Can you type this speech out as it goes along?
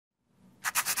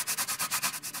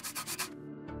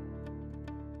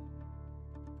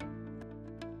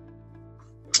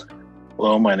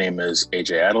Hello, my name is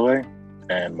AJ Adelaide,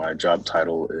 and my job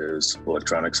title is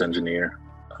electronics engineer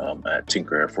at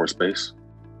Tinker Air Force Base.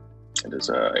 It is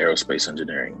an aerospace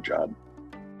engineering job.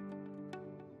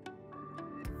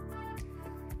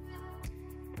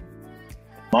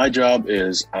 My job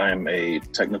is I'm a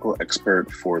technical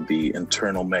expert for the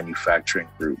internal manufacturing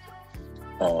group.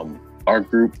 Our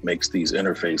group makes these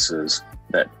interfaces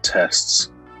that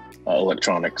tests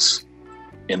electronics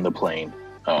in the plane,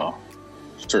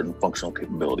 certain functional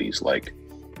capabilities, like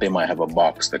they might have a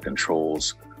box that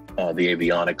controls the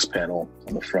avionics panel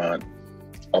on the front,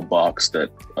 a box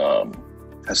that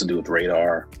has to do with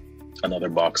radar, another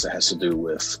box that has to do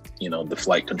with, the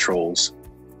flight controls.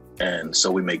 And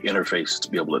so we make interfaces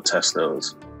to be able to test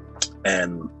those.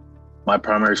 And my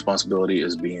primary responsibility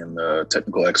is being the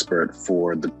technical expert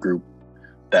for the group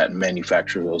that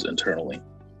manufacture those internally.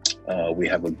 We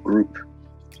have a group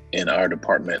in our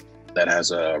department that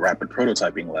has a rapid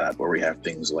prototyping lab where we have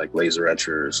things like laser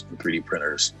etchers and 3D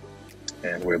printers.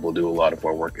 And we're able to do a lot of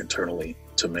our work internally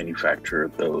to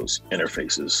manufacture those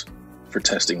interfaces for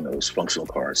testing those functional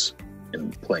cars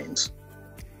in planes.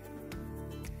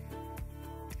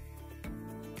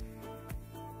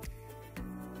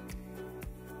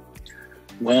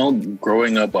 Well,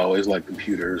 growing up, I always liked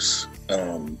computers.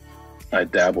 I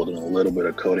dabbled in a little bit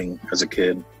of coding as a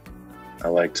kid. I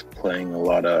liked playing a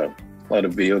lot of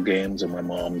video games on my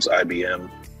mom's IBM,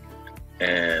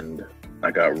 and I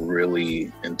got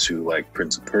really into like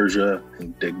Prince of Persia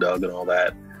and Dig Dug and all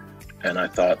that. And I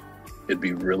thought it'd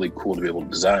be really cool to be able to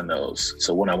design those.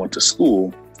 So when I went to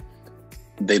school,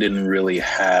 they didn't really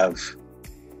have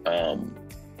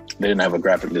a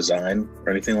graphic design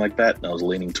or anything like that, and I was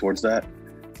leaning towards that.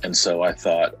 And so I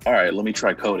thought, all right, let me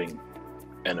try coding.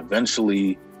 And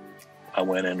eventually I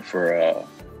went in for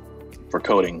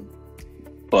coding,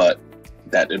 but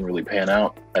that didn't really pan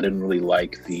out. I didn't really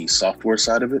like the software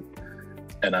side of it,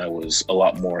 and I was a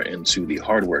lot more into the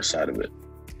hardware side of it.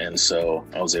 And so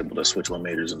I was able to switch my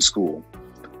majors in school,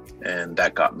 and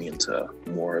that got me into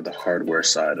more of the hardware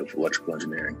side of electrical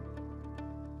engineering.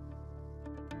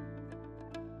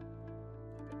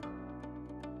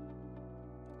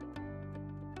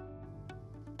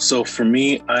 So for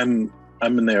me, I'm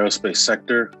in the aerospace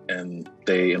sector, and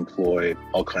they employ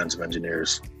all kinds of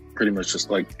engineers, pretty much just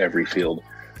like every field.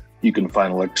 You can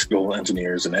find electrical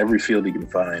engineers in every field. You can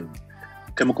find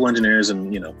chemical engineers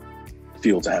and,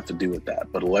 fields that have to do with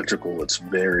that. But electrical, it's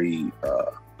very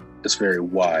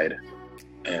wide,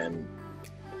 and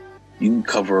you can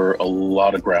cover a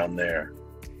lot of ground there.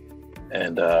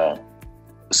 And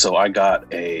so I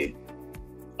got a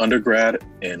undergrad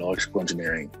in electrical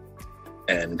engineering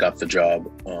and got the job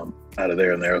out of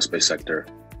there in the aerospace sector.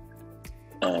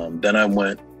 Then I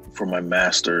went for my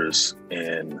master's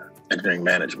in engineering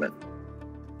management.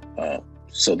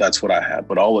 So that's what I had.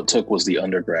 But all it took was the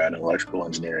undergrad in electrical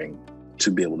engineering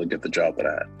to be able to get the job that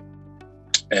I had.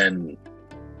 And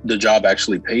the job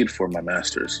actually paid for my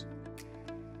master's.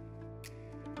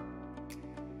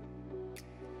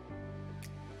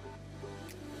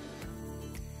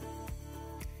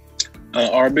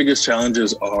 Our biggest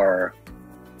challenges are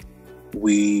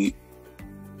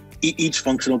each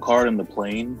functional card in the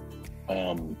plane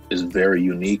is very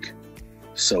unique.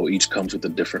 So each comes with a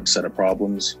different set of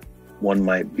problems. One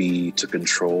might be to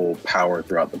control power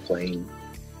throughout the plane.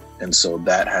 And so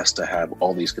that has to have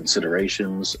all these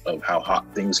considerations of how hot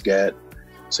things get.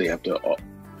 So you have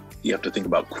to think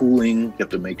about cooling. You have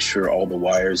to make sure all the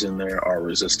wires in there are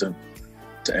resistant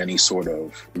to any sort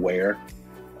of wear.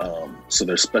 So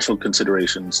there's special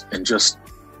considerations, and just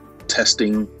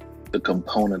testing the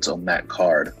components on that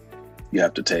card you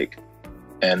have to take.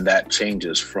 And that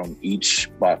changes from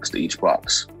each box to each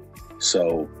box.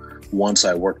 So once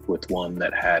I worked with one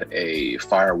that had a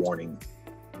fire warning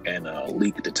and a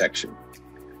leak detection.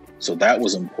 So that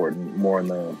was important, more in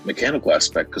the mechanical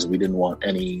aspect, because we didn't want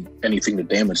anything to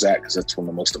damage that, because that's one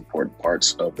of the most important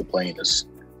parts of the plane, is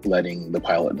letting the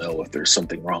pilot know if there's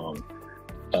something wrong.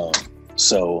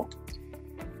 So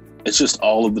it's just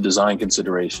all of the design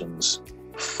considerations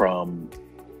from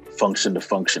function to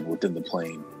function within the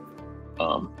plane.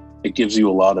 It gives you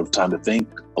a lot of time to think,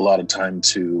 a lot of time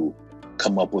to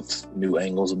come up with new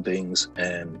angles and things,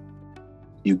 and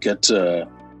you get to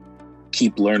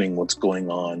keep learning what's going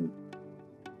on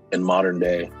in modern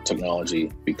day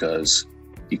technology, because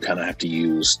you kind of have to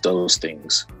use those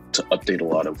things to update a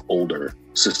lot of older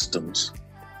systems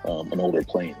and older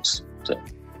planes. So.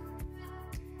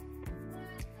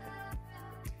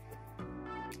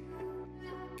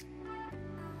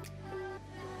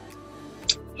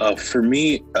 For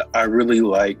me, I really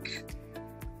like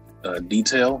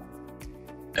detail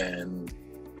and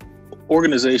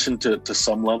organization to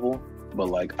some level, but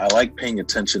like I like paying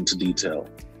attention to detail.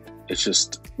 It's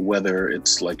just whether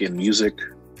it's like in music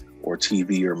or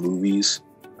TV or movies,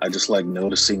 I just like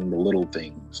noticing the little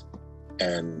things.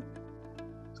 And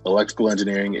electrical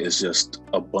engineering is just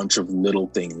a bunch of little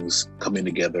things coming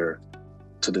together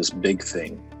to this big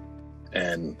thing.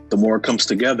 And the more it comes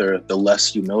together, the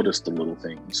less you notice the little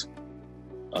things.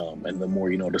 And the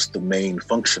more you notice the main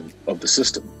function of the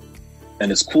system.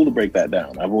 And it's cool to break that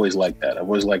down. I've always liked that. I've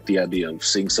always liked the idea of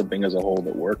seeing something as a whole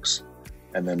that works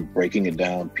and then breaking it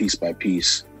down piece by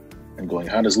piece and going,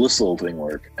 how does this little thing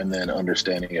work? And then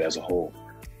understanding it as a whole.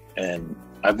 And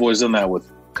I've always done that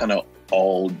with kind of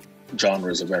all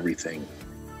genres of everything.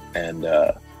 And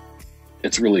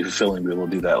it's really fulfilling to be able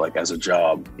to do that like as a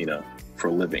job, you know, for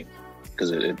a living,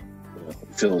 because it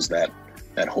fills that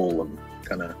hole of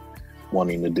kind of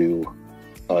wanting to do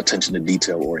attention to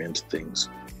detail oriented things.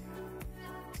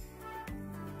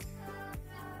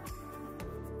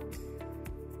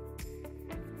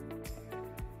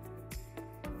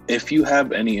 If you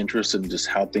have any interest in just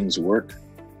how things work,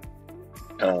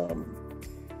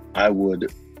 I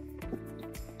would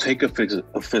take a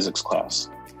physics class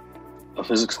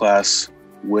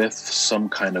with some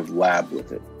kind of lab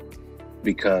with it,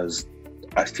 because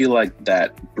I feel like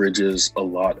that bridges a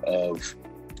lot of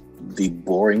the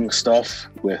boring stuff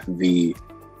with the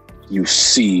you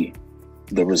see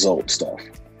the result stuff.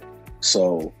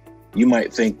 So you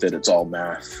might think that it's all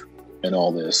math and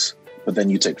all this, but then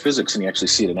you take physics and you actually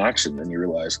see it in action and you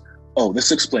realize, oh,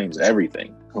 this explains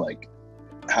everything, like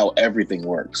how everything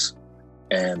works.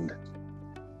 And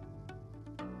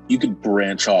you could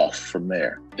branch off from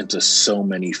there into so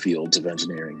many fields of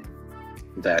engineering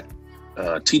that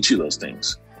teach you those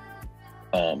things.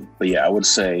 But yeah, I would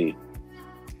say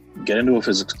get into a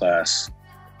physics class,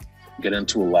 get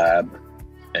into a lab,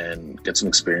 and get some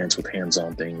experience with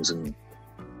hands-on things and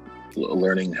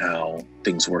learning how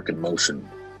things work in motion,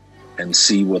 and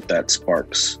see what that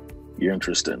sparks your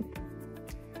interest in.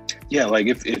 Yeah, like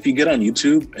if you get on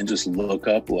YouTube and just look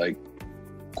up like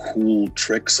cool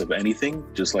tricks of anything,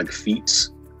 just like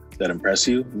feats that impress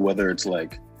you, whether it's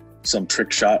like some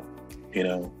trick shot, you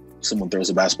know, someone throws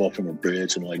a basketball from a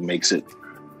bridge and like makes it,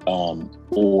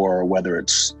 or whether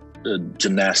it's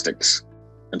gymnastics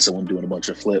and someone doing a bunch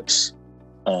of flips,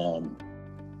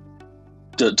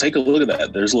 to take a look at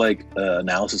that. There's like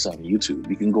analysis on YouTube.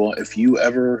 You can go, if you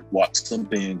ever watch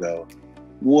something and go,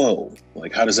 whoa,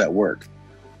 like how does that work?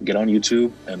 Get on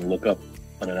YouTube and look up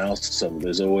an analysis of it.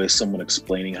 There's always someone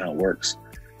explaining how it works.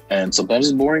 And sometimes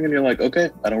it's boring and you're like, okay,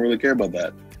 I don't really care about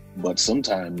that. But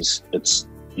sometimes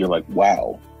you're like,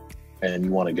 wow, and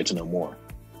you want to get to know more.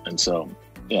 And so,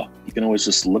 yeah, you can always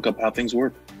just look up how things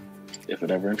work if it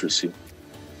ever interests you.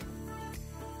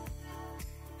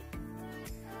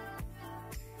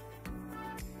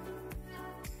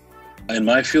 In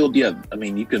my field, yeah, I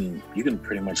mean, you can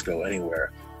pretty much go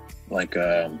anywhere. Like,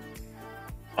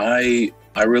 I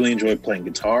really enjoy playing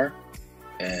guitar,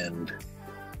 and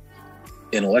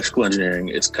in electrical engineering,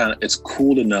 it's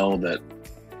cool to know that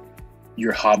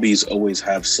your hobbies always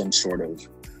have some sort of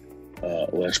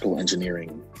electrical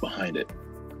engineering behind it.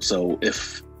 So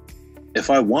if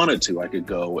I wanted to, I could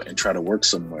go and try to work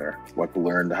somewhere where I could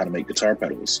learn how to make guitar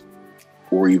pedals,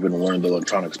 or even learn the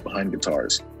electronics behind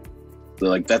guitars. But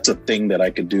like that's a thing that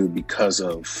I could do because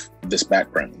of this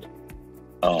background.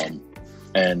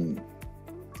 And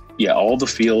yeah, all the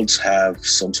fields have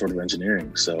some sort of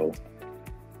engineering, so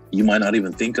you might not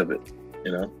even think of it,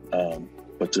 you know,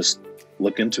 but just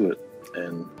look into it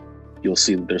and you'll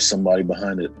see that there's somebody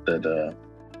behind it that,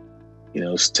 you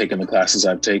know, has taken the classes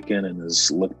I've taken and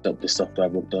has looked up the stuff that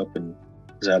I've looked up and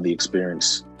has had the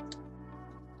experience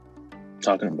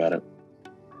talking about it.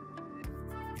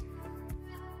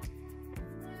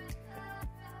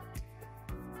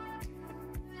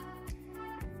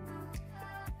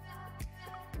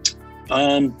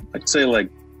 I'd say like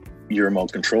your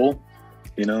remote control,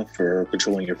 you know, for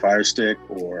controlling your Fire Stick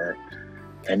or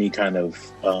any kind of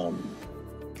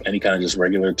just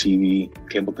regular TV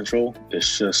cable control.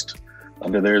 It's just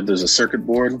under there's a circuit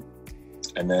board,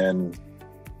 and then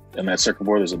in that circuit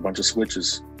board there's a bunch of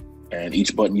switches, and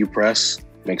each button you press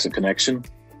makes a connection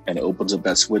and it opens up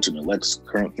that switch and it lets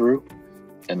current through,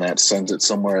 and that sends it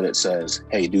somewhere that says,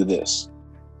 hey, do this,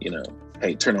 you know,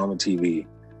 hey, turn on the TV,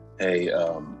 hey,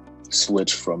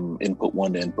 switch from input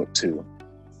 1 to input 2.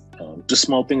 Just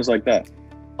small things like that.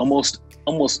 Almost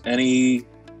anything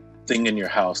in your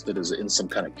house that is in some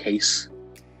kind of case,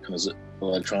 kind of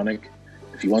electronic,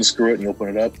 if you unscrew it and you open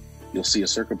it up, you'll see a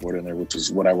circuit board in there, which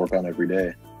is what I work on every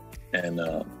day. And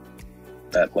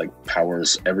that like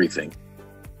powers everything.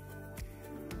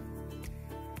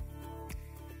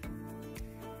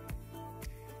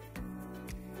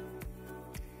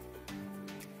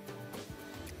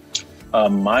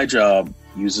 My job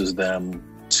uses them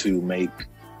to make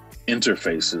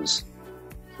interfaces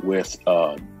with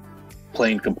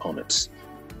plane components.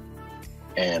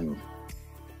 And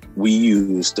we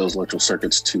use those electrical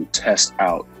circuits to test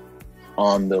out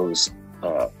on those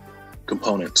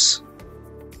components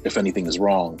if anything is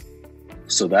wrong.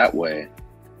 So that way,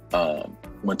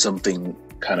 when something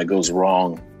kind of goes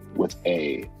wrong with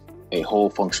a whole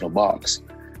functional box,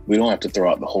 we don't have to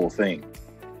throw out the whole thing.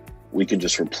 We can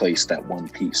just replace that one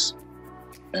piece.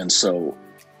 And so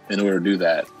in order to do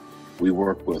that, we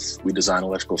design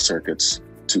electrical circuits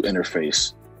to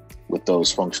interface with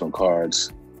those functional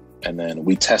cards, and then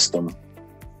we test them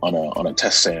on a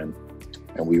test stand,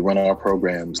 and we run our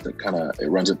programs that it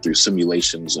runs it through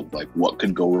simulations of like what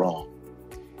could go wrong.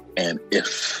 And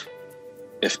if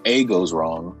A goes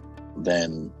wrong,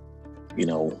 then,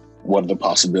 what are the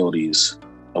possibilities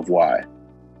of Y?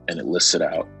 And it lists it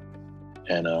out.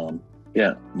 And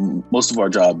most of our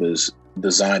job is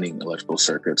designing electrical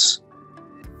circuits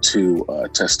to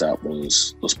test out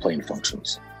those plane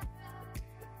functions.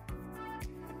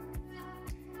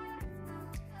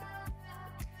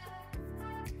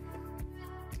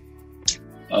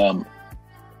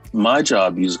 My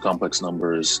job uses complex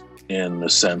numbers in the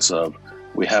sense of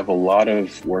we have a lot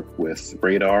of work with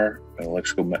radar and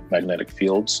electrical magnetic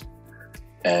fields.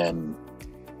 And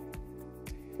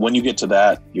when you get to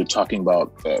that, you're talking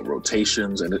about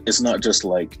rotations, and it's not just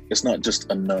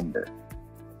a number.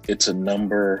 It's a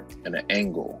number and an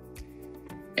angle.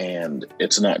 And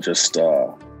it's not just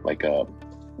like a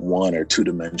one or two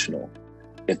dimensional.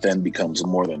 It then becomes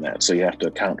more than that. So you have to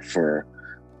account for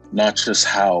not just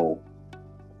how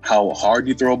hard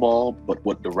you throw a ball, but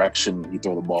what direction you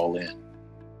throw the ball in.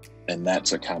 And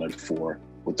that's accounted for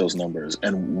with those numbers.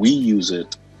 And we use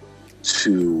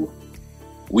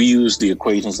the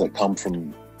equations that come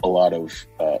from a lot of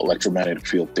electromagnetic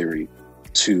field theory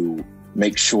to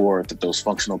make sure that those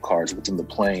functional cards within the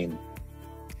plane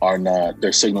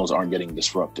their signals aren't getting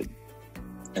disrupted.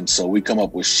 And so we come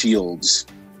up with shields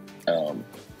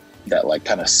that like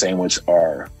kind of sandwich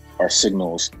our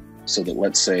signals, so that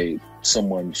let's say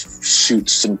someone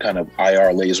shoots some kind of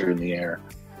IR laser in the air,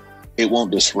 it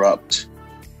won't disrupt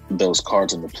those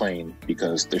cards in the plane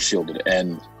because they're shielded.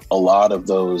 And a lot of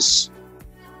those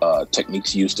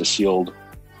techniques used to shield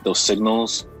those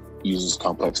signals uses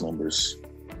complex numbers.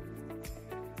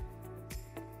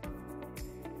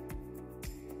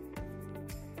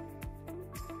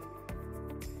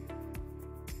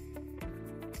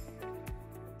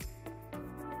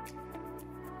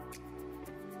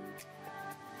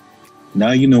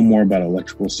 Now you know more about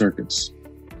electrical circuits.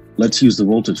 Let's use the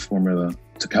voltage formula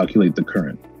to calculate the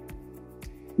current.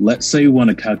 Let's say you want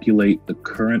to calculate the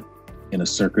current in a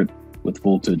circuit with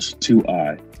voltage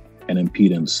 2I and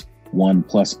impedance 1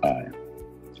 plus I.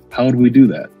 How would we do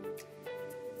that?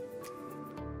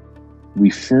 We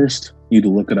first need to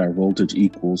look at our voltage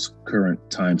equals current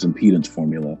times impedance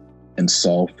formula and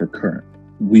solve for current.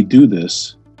 We do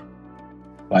this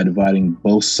by dividing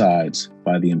both sides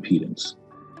by the impedance.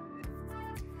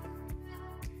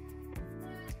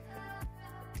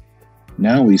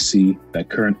 Now we see that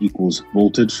current equals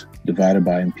voltage divided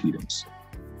by impedance.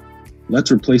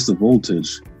 Let's replace the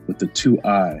voltage with the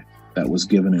 2I that was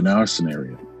given in our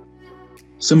scenario.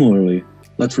 Similarly,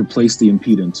 let's replace the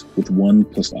impedance with 1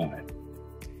 plus I.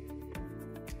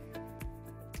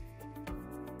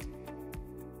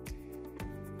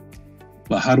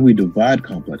 But how do we divide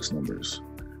complex numbers?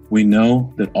 We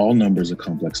know that all numbers are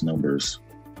complex numbers.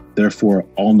 Therefore,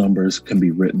 all numbers can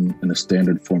be written in a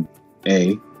standard form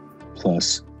A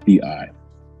plus bi.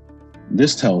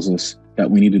 This tells us that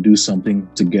we need to do something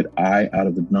to get I out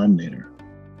of the denominator.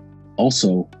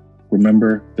 Also,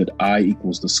 remember that I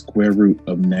equals the square root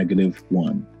of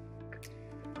 -1.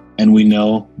 And we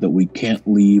know that we can't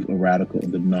leave a radical in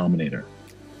the denominator.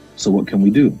 So what can we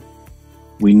do?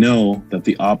 We know that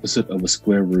the opposite of a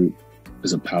square root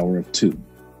is a power of 2.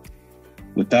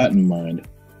 With that in mind,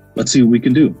 let's see what we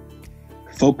can do.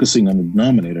 Focusing on the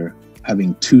denominator,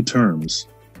 having two terms,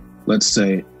 let's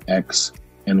say x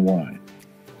and y.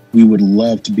 We would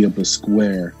love to be able to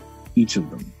square each of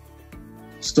them.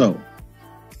 So,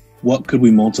 what could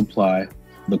we multiply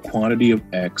the quantity of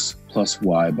x plus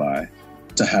y by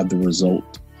to have the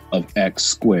result of x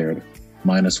squared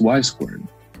minus y squared?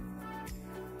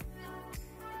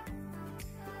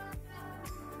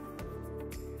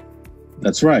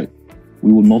 That's right.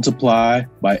 We would multiply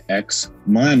by x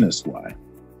minus y.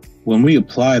 When we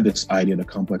apply this idea to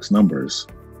complex numbers,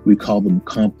 we call them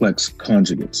complex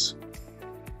conjugates.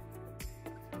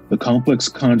 The complex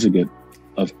conjugate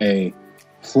of a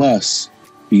plus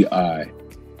bi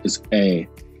is a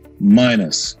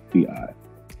minus bi.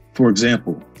 For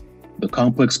example, the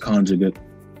complex conjugate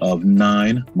of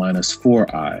 9 minus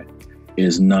 4i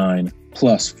is 9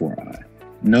 plus 4i.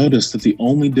 Notice that the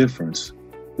only difference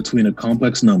between a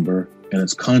complex number and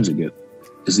its conjugate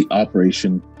is the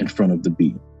operation in front of the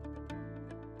b.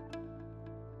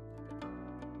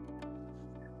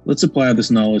 Let's apply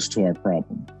this knowledge to our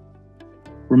problem.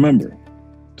 Remember,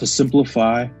 to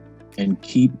simplify and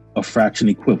keep a fraction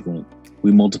equivalent,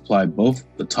 we multiply both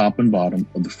the top and bottom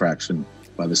of the fraction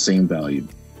by the same value.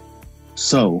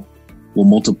 So, we'll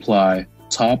multiply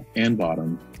top and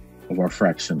bottom of our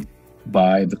fraction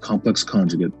by the complex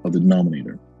conjugate of the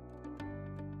denominator.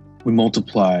 We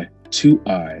multiply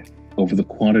 2i over the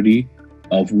quantity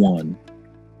of 1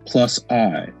 plus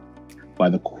I by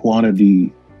the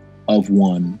quantity of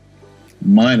 1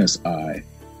 minus I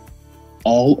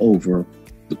all over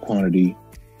the quantity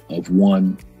of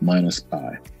 1 minus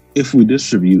I. If we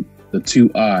distribute the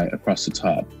 2i across the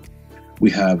top,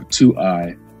 we have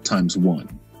 2i times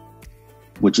 1,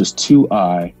 which is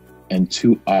 2i and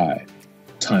 2i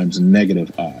times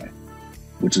negative I,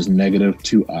 which is negative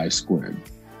 2i squared.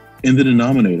 In the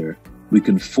denominator, we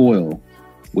can FOIL,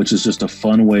 which is just a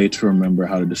fun way to remember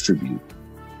how to distribute.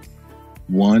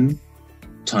 1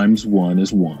 times 1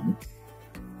 is 1.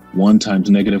 1 times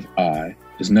negative I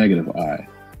is negative I.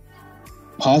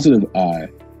 Positive I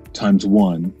times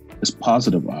 1 is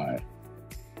positive I.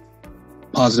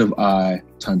 Positive I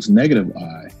times negative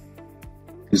I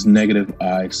is negative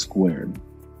I squared.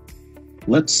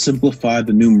 Let's simplify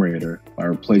the numerator by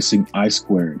replacing I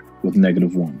squared with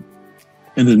negative 1.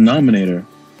 In the denominator,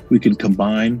 we can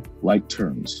combine like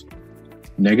terms.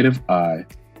 Negative I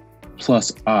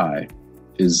plus I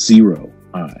is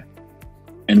 0i.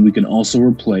 And we can also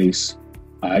replace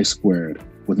I squared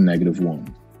with negative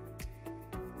 1.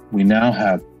 We now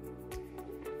have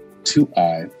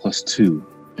 2i plus 2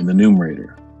 in the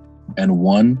numerator and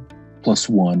 1 plus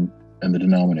 1 in the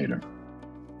denominator.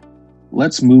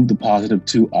 Let's move the positive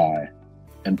 2i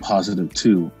and positive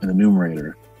 2 in the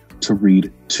numerator to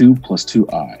read 2 plus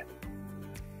 2i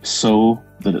so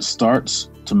that it starts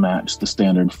to match the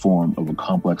standard form of a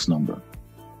complex number.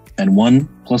 And 1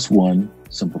 plus 1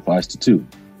 simplifies to 2.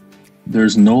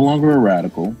 There's no longer a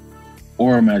radical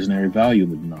or imaginary value in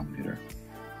the denominator,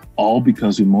 all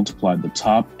because we multiplied the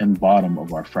top and bottom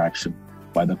of our fraction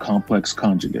by the complex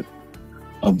conjugate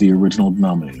of the original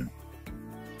denominator.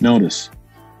 Notice,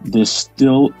 this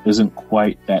still isn't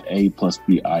quite that a plus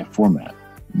bi format.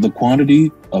 The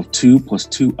quantity of 2 plus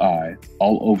 2i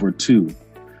all over 2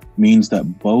 means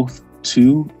that both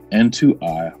 2 and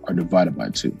 2i are divided by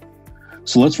 2.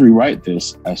 So let's rewrite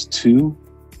this as 2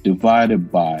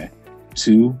 divided by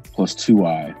 2 plus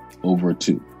 2i over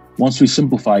 2. Once we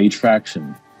simplify each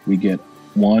fraction, we get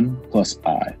 1 plus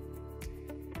I.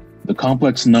 The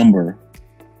complex number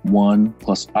 1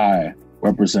 plus I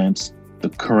represents the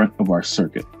current of our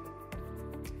circuit.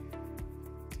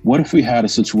 What if we had a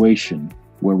situation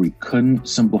where we couldn't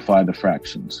simplify the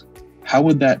fractions? How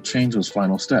would that change those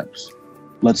final steps?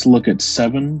 Let's look at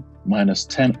 7 minus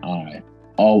 10i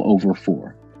all over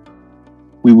 4.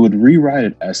 We would rewrite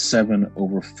it as 7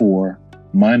 over 4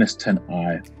 minus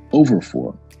 10i over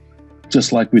 4,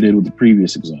 just like we did with the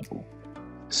previous example.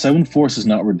 7/4 is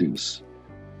not reduced,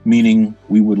 meaning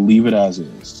we would leave it as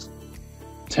is.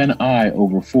 10i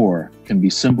over 4 can be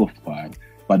simplified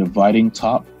by dividing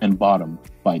top and bottom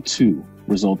by 2,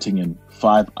 resulting in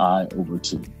 5i over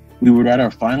 2. We would write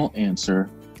our final answer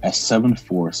as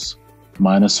 7/4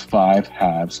 minus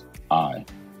 5/2 I.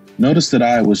 Notice that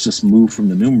I was just moved from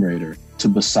the numerator to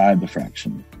beside the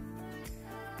fraction.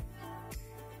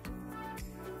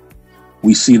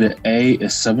 We see that A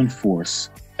is 7/4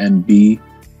 and B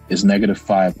is negative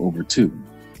 5 over 2.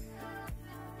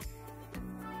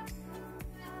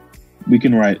 We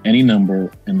can write any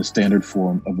number in the standard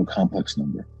form of a complex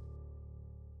number.